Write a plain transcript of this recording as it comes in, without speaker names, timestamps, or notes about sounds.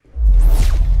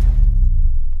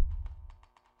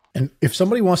And if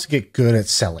somebody wants to get good at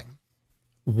selling,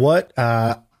 what,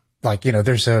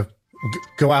 there's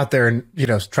go out there and,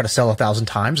 try to sell 1,000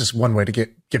 times is one way to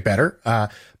get better.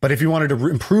 But if you wanted to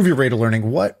improve your rate of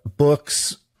learning, what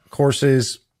books,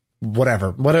 courses,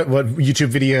 whatever, what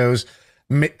YouTube videos,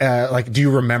 do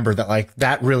you remember that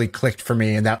that really clicked for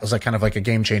me? And that was kind of a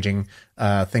game changing,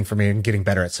 thing for me in getting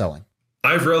better at selling.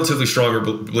 I have relatively stronger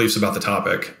beliefs about the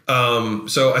topic.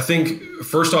 So I think,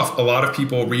 first off, a lot of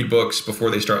people read books before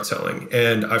they start selling.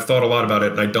 And I've thought a lot about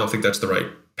it, and I don't think that's the right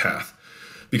path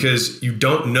because you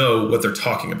don't know what they're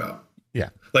talking about. Yeah.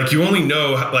 You only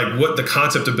know what the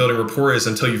concept of building rapport is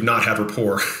until you've not had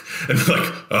rapport. And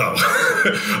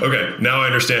oh, okay, now I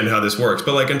understand how this works.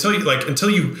 But until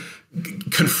you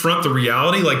confront the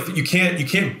reality, you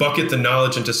can't bucket the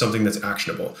knowledge into something that's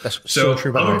actionable. That's so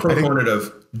true. I'm a proponent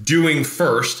of doing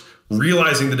first,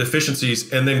 realizing the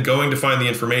deficiencies, and then going to find the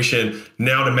information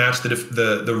now to match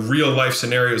the real life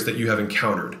scenarios that you have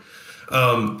encountered.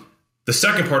 The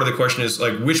second part of the question is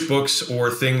which books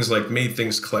or things made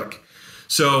things click.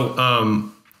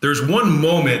 So there's one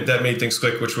moment that made things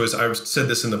click, which was, I said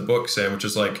this in the book, Sam, which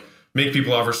is make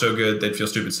people offer so good they'd feel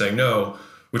stupid saying no,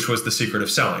 which was the secret of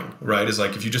selling, right? Is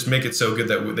if you just make it so good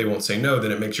that they won't say no,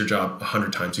 then it makes your job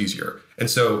 100 times easier. And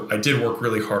so I did work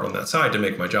really hard on that side to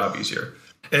make my job easier.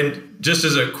 And just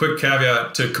as a quick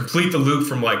caveat to complete the loop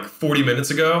from 40 minutes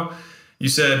ago, you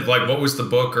said what was the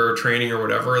book or training or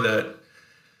whatever that.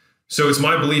 So it's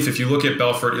my belief, if you look at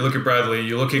Belfort, you look at Bradley,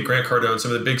 you look at Grant Cardone,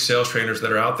 some of the big sales trainers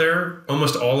that are out there,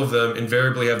 almost all of them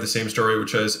invariably have the same story,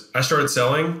 which is I started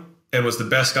selling and was the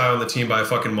best guy on the team by a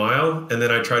fucking mile. And then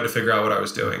I tried to figure out what I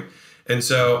was doing. And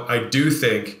so I do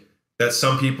think that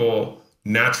some people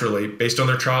naturally, based on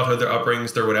their childhood, their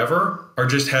upbringings, their whatever,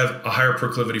 just have a higher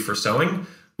proclivity for selling,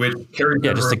 which carries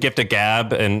over. Just a gift of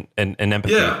gab and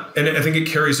empathy. Yeah. And I think it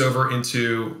carries over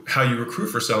into how you recruit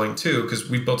for selling too, because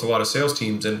we've built a lot of sales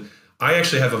teams, and I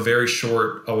actually have a very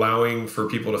short allowing for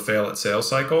people to fail at sales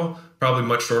cycle, probably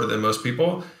much shorter than most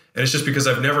people. And it's just because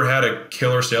I've never had a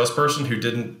killer salesperson who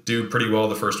didn't do pretty well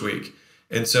the first week.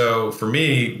 And so for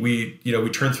me, we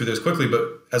turn through those quickly, but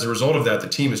as a result of that, the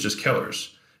team is just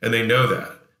killers and they know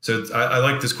that. So I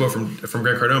like this quote from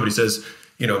Grant Cardone, but he says,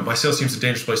 my sales team's a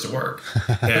dangerous place to work.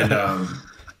 And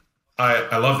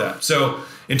I love that. So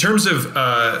in terms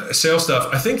of sales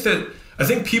stuff, I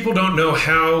think people don't know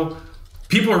how.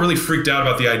 People are really freaked out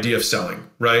about the idea of selling,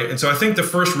 right? And so I think the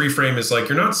first reframe is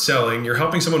you're not selling, you're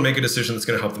helping someone make a decision that's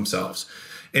going to help themselves.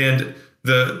 And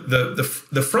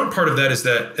the front part of that is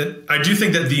that I do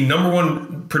think that the number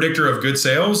one predictor of good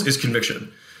sales is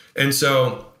conviction. And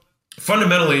so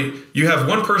fundamentally, you have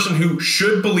one person who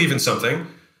should believe in something,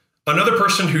 another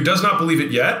person who does not believe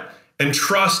it yet, and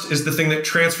trust is the thing that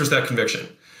transfers that conviction.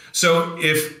 So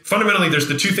if fundamentally there's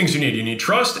the two things you need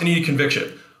trust and you need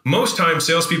conviction. Most times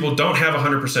salespeople don't have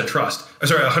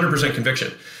 100%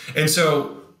 conviction. And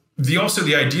so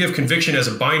the idea of conviction as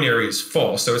a binary is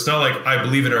false. So it's not I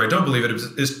believe it or I don't believe it.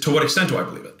 It's to what extent do I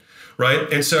believe it,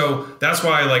 right? And so that's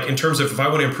why in terms of if I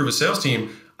want to improve a sales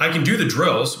team, I can do the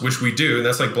drills, which we do, and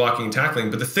that's blocking and tackling.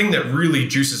 But the thing that really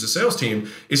juices a sales team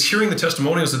is hearing the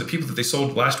testimonials of the people that they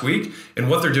sold last week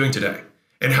and what they're doing today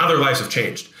and how their lives have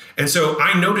changed. And so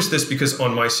I noticed this because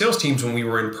on my sales teams, when we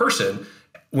were in person,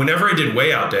 whenever I did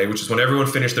Way Out Day, which is when everyone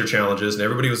finished their challenges and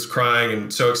everybody was crying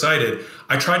and so excited,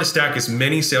 I tried to stack as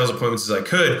many sales appointments as I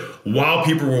could while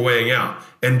people were weighing out.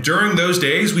 And during those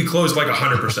days, we closed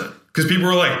 100% because people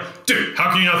were like, dude,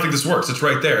 how can you not think this works? It's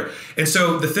right there. And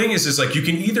so the thing is you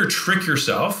can either trick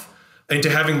yourself into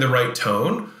having the right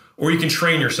tone or you can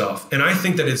train yourself. And I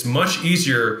think that it's much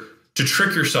easier to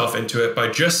trick yourself into it by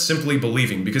just simply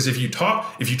believing, because if you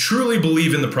truly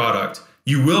believe in the product,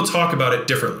 you will talk about it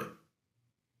differently.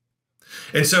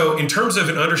 And so in terms of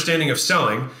an understanding of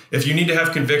selling, if you need to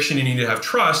have conviction, you need to have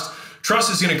trust. Trust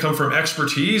is going to come from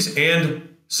expertise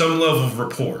and some level of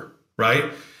rapport, right?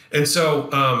 And so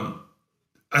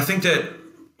I think that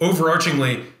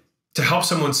overarchingly, to help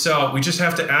someone sell, we just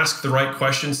have to ask the right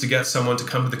questions to get someone to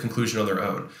come to the conclusion on their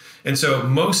own. And so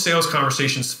most sales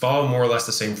conversations follow more or less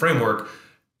the same framework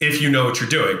if you know what you're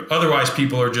doing. Otherwise,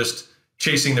 people are just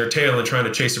chasing their tail and trying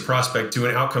to chase a prospect to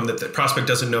an outcome that the prospect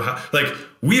doesn't know how.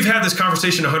 We've had this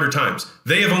conversation 100 times.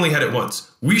 They have only had it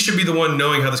once. We should be the one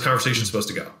knowing how this conversation is supposed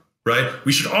to go, right?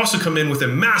 We should also come in with a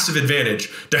massive advantage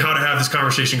to how to have this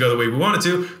conversation go the way we want it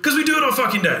to, because we do it all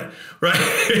fucking day, right?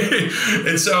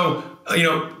 And so,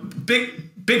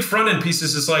 big front end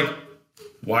pieces is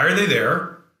why are they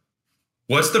there?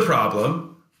 What's the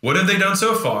problem? What have they done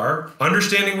so far?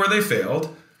 Understanding where they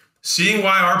failed, seeing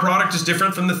why our product is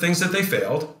different from the things that they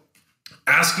failed,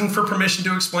 asking for permission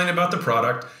to explain about the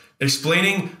product,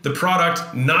 explaining the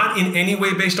product, not in any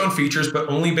way based on features, but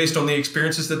only based on the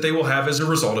experiences that they will have as a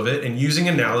result of it, and using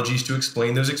analogies to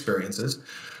explain those experiences,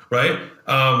 right?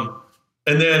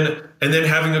 And then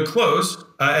having a close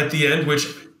at the end, which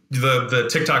the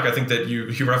TikTok I think that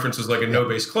you referenced was like a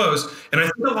no-base close. And I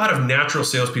think a lot of natural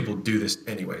salespeople do this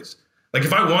anyways. Like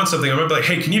if I want something, I'm gonna be like,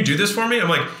 hey, can you do this for me? I'm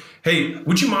like, hey,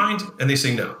 would you mind? And they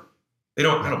say no. I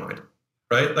don't mind.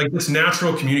 Right? Like this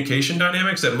natural communication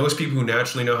dynamics that most people who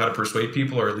naturally know how to persuade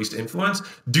people or at least influence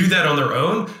do that on their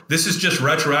own. This is just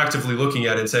retroactively looking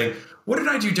at it and saying, what did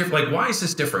I do different? Like, why is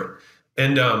this different?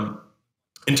 And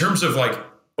in terms of like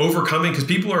overcoming, because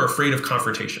people are afraid of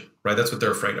confrontation, right? That's what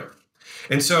they're afraid of.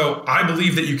 And so I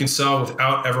believe that you can sell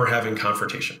without ever having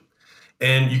confrontation.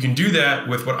 And you can do that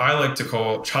with what I like to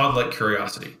call childlike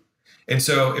curiosity. And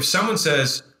so if someone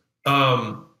says,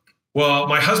 well,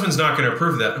 my husband's not going to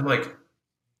approve of that, I'm like,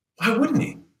 why wouldn't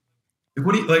he?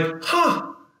 What do you like?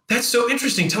 That's so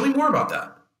interesting. Tell me more about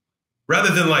that.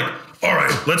 Rather than like, all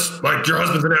right, let's like your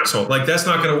husband's an asshole. Like that's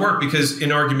not going to work because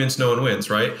in arguments, no one wins,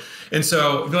 right? And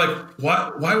so be like,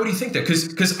 why would he think that?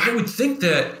 Because I would think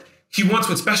that he wants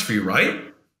what's best for you, right?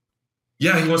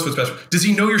 Yeah, he wants what's best for you. Does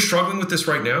he know you're struggling with this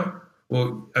right now?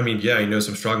 Well, I mean, yeah, he knows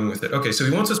I'm struggling with it. Okay, so he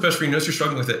wants what's best for you, he knows you're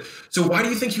struggling with it. So why do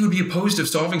you think he would be opposed to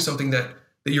solving something that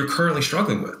you're currently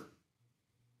struggling with?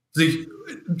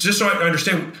 Just so I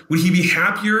understand, would he be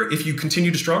happier if you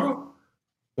continue to struggle?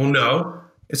 Well, no.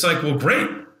 It's like, well, great.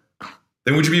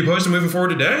 Then would you be opposed to moving forward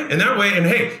today? And that way, and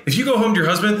hey, if you go home to your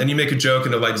husband and you make a joke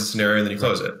and it lightens the scenario and then you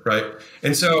close it, right?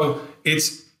 And so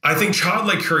I think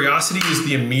childlike curiosity is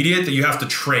the immediate that you have to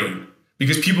train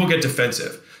because people get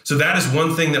defensive. So that is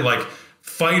one thing that like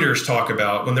fighters talk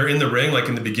about when they're in the ring, like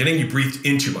in the beginning, you breathe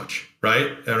in too much,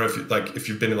 right? I don't know if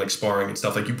you've been in like sparring and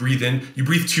stuff, like you breathe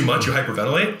too much, you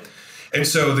hyperventilate. And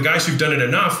so the guys who've done it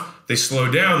enough, they slow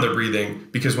down their breathing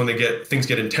because when things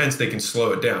get intense, they can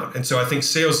slow it down. And so I think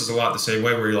sales is a lot the same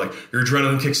way where you're like, your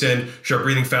adrenaline kicks in, you start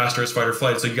breathing faster, it's fight or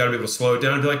flight. So you got to be able to slow it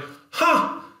down and be like,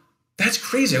 that's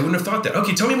crazy. I wouldn't have thought that.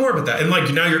 Okay, tell me more about that. And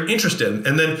like now you're interested.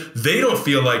 And then they don't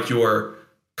feel like you're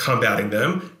combating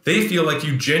them. They feel like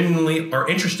you genuinely are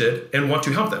interested and want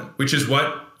to help them, which is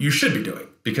what you should be doing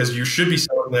because you should be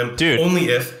selling them only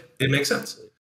if it makes sense.